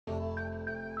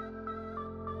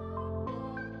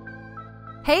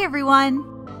Hey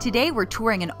everyone! Today we're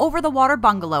touring an over-the-water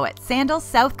bungalow at Sandals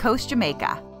South Coast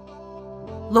Jamaica.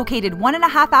 Located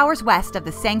 1.5 hours west of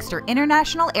the Sangster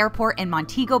International Airport in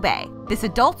Montego Bay, this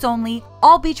adults-only,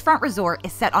 all-beachfront resort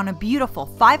is set on a beautiful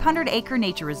 500-acre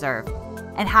nature reserve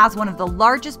and has one of the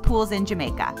largest pools in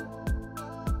Jamaica.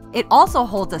 It also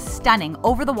holds a stunning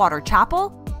over-the-water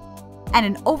chapel and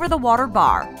an over-the-water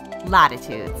bar,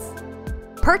 Latitudes.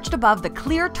 Perched above the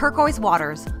clear turquoise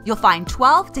waters, you'll find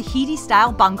 12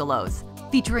 Tahiti-style bungalows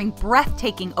featuring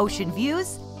breathtaking ocean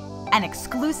views and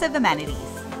exclusive amenities.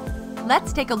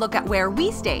 Let's take a look at where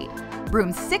we stayed,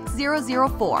 room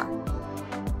 6004,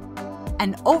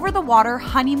 an over-the-water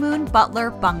honeymoon butler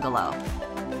bungalow.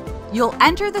 You'll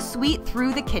enter the suite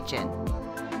through the kitchen.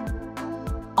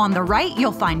 On the right,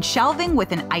 you'll find shelving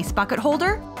with an ice bucket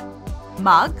holder,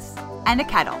 mugs, and a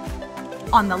kettle.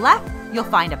 On the left, you'll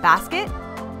find a basket,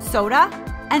 soda,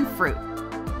 and fruit.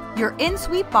 Your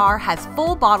in-suite bar has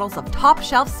full bottles of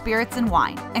top-shelf spirits and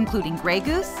wine, including Grey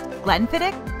Goose,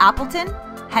 Glenfiddich, Appleton,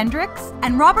 Hendrick's,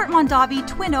 and Robert Mondavi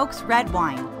Twin Oaks red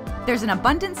wine. There's an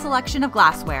abundant selection of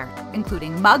glassware,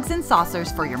 including mugs and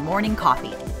saucers for your morning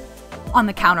coffee. On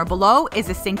the counter below is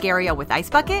a sink area with ice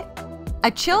bucket,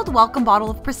 a chilled welcome bottle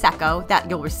of Prosecco that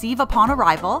you'll receive upon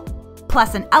arrival,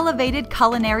 plus an elevated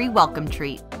culinary welcome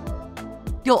treat.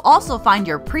 You'll also find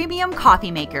your premium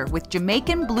coffee maker with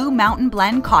Jamaican Blue Mountain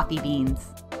Blend coffee beans.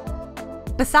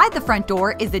 Beside the front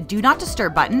door is the Do Not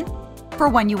Disturb button for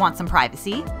when you want some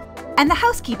privacy, and the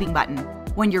housekeeping button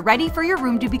when you're ready for your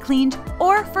room to be cleaned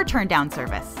or for turn-down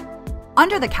service.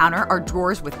 Under the counter are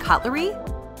drawers with cutlery,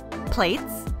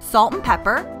 plates, salt and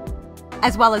pepper,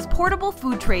 as well as portable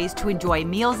food trays to enjoy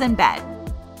meals in bed,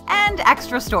 and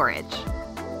extra storage.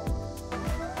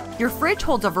 Your fridge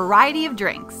holds a variety of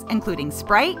drinks, including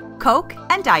Sprite, Coke,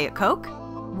 and Diet Coke,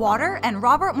 water and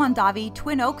Robert Mondavi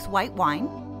Twin Oaks white wine,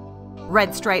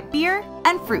 Red Stripe beer,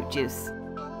 and fruit juice.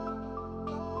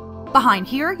 Behind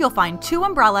here, you'll find 2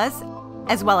 umbrellas,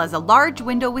 as well as a large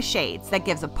window with shades that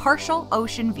gives a partial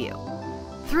ocean view.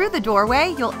 Through the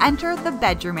doorway, you'll enter the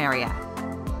bedroom area.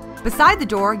 Beside the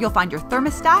door, you'll find your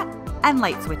thermostat and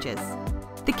light switches.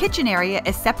 The kitchen area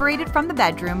is separated from the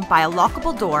bedroom by a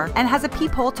lockable door and has a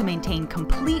peephole to maintain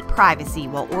complete privacy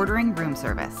while ordering room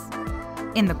service.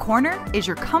 In the corner is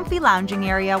your comfy lounging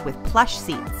area with plush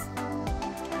seats.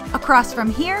 Across from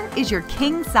here is your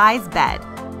king-size bed.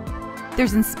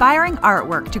 There's inspiring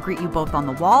artwork to greet you both on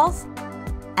the walls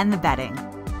and the bedding.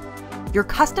 Your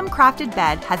custom-crafted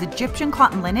bed has Egyptian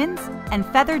cotton linens and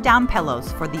feather-down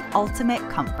pillows for the ultimate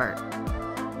comfort.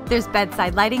 There's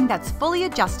bedside lighting that's fully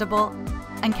adjustable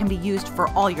and can be used for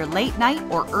all your late night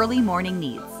or early morning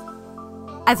needs,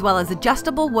 as well as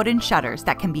adjustable wooden shutters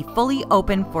that can be fully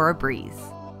open for a breeze.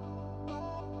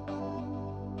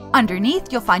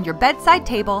 Underneath, you'll find your bedside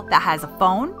table that has a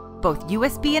phone, both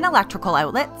USB and electrical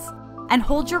outlets, and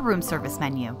holds your room service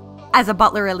menu. As a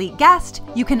Butler Elite guest,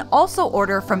 you can also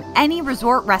order from any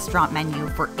resort restaurant menu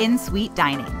for in-suite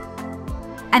dining.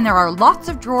 And there are lots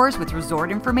of drawers with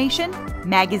resort information,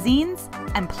 magazines,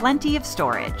 and plenty of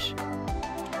storage.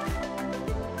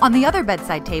 On the other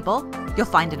bedside table, you'll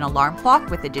find an alarm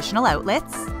clock with additional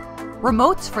outlets,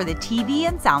 remotes for the TV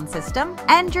and sound system,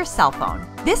 and your cell phone.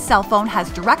 This cell phone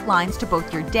has direct lines to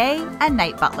both your day and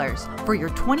night butlers for your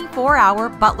 24-hour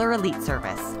Butler Elite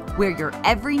service, where your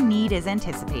every need is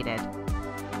anticipated.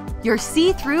 Your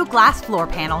see-through glass floor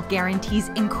panel guarantees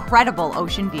incredible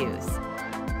ocean views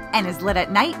and is lit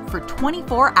at night for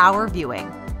 24-hour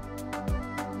viewing.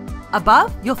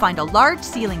 Above, you'll find a large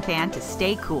ceiling fan to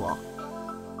stay cool.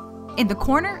 In the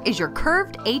corner is your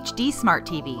curved HD Smart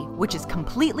TV, which is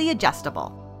completely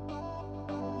adjustable.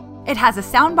 It has a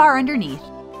soundbar underneath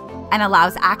and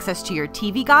allows access to your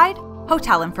TV guide,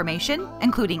 hotel information,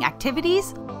 including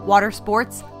activities, water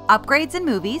sports, upgrades and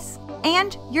movies,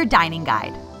 and your dining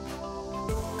guide.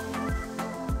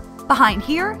 Behind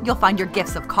here, you'll find your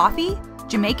gifts of coffee,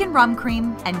 Jamaican rum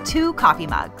cream, and 2 coffee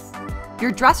mugs.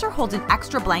 Your dresser holds an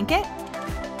extra blanket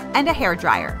and a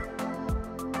hairdryer,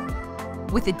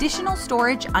 with additional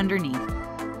storage underneath.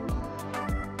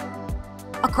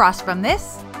 Across from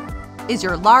this is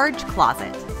your large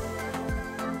closet.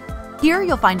 Here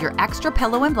you'll find your extra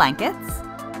pillow and blankets,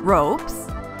 robes,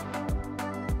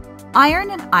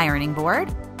 iron and ironing board,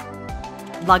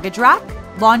 luggage rack,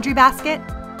 laundry basket,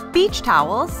 beach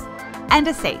towels, and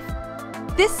a safe.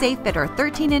 This safe fit our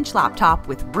 13-inch laptop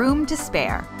with room to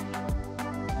spare.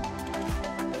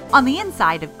 On the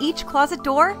inside of each closet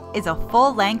door is a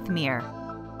full-length mirror.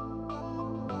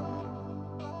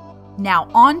 Now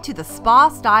on to the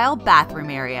spa-style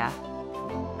bathroom area.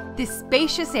 This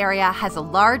spacious area has a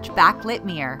large backlit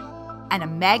mirror and a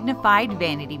magnified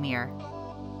vanity mirror.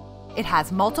 It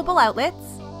has multiple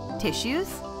outlets, tissues,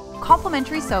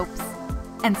 complimentary soaps,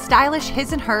 and stylish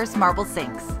his and hers marble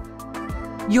sinks.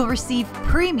 You'll receive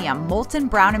premium molten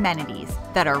brown amenities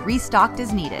that are restocked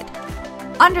as needed.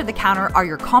 Under the counter are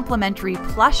your complimentary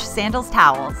plush Sandals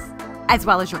towels, as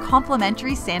well as your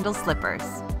complimentary Sandals slippers,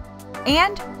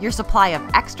 and your supply of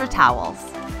extra towels.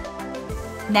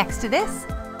 Next to this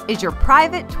is your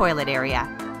private toilet area.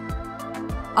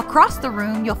 Across the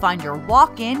room, you'll find your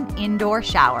walk-in indoor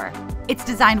shower. It's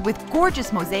designed with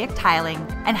gorgeous mosaic tiling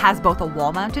and has both a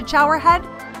wall-mounted shower head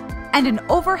and an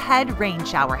overhead rain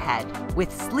shower head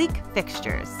with sleek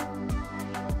fixtures.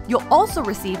 You'll also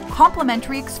receive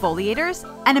complimentary exfoliators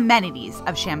and amenities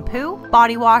of shampoo,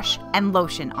 body wash, and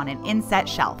lotion on an inset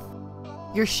shelf.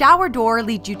 Your shower door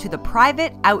leads you to the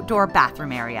private outdoor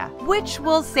bathroom area, which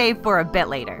we'll save for a bit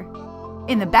later.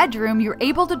 In the bedroom, you're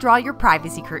able to draw your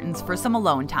privacy curtains for some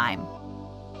alone time,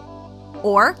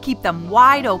 or keep them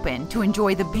wide open to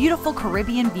enjoy the beautiful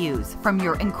Caribbean views from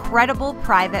your incredible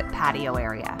private patio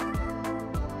area.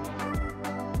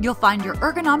 You'll find your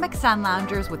ergonomic sun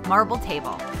loungers with marble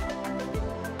table,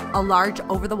 a large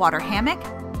over-the-water hammock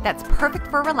that's perfect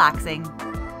for relaxing,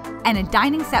 and a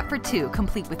dining set for two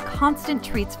complete with constant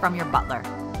treats from your butler.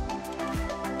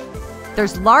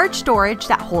 There's large storage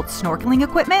that holds snorkeling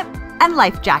equipment and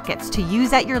life jackets to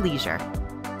use at your leisure,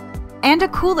 and a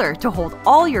cooler to hold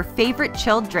all your favorite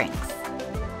chilled drinks.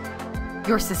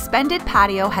 Your suspended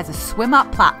patio has a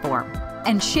swim-up platform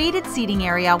and shaded seating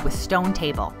area with stone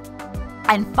table.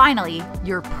 And finally,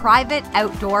 your private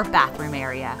outdoor bathroom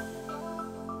area.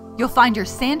 You'll find your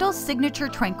Sandals signature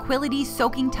Tranquility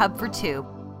soaking tub for two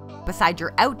beside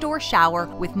your outdoor shower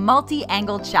with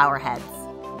multi-angled shower heads.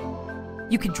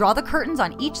 You can draw the curtains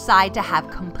on each side to have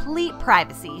complete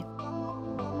privacy,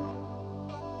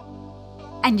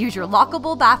 and use your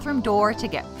lockable bathroom door to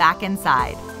get back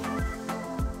inside.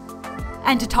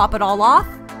 And to top it all off,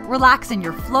 relax in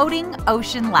your floating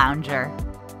ocean lounger.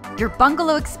 Your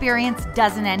bungalow experience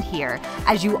doesn't end here,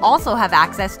 as you also have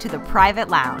access to the private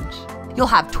lounge. You'll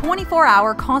have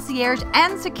 24-hour concierge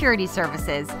and security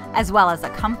services, as well as a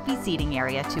comfy seating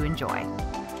area to enjoy.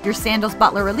 Your Sandals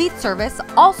Butler Elite service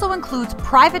also includes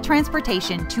private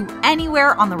transportation to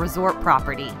anywhere on the resort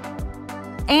property,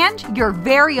 and your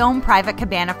very own private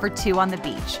cabana for two on the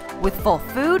beach, with full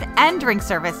food and drink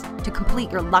service to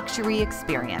complete your luxury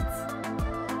experience.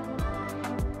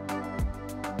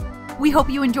 We hope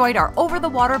you enjoyed our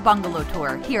over-the-water bungalow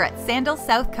tour here at Sandals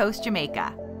South Coast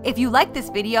Jamaica. If you liked this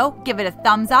video, give it a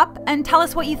thumbs up and tell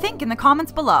us what you think in the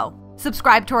comments below.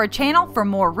 Subscribe to our channel for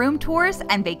more room tours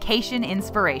and vacation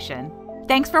inspiration.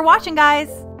 Thanks for watching,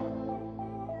 guys!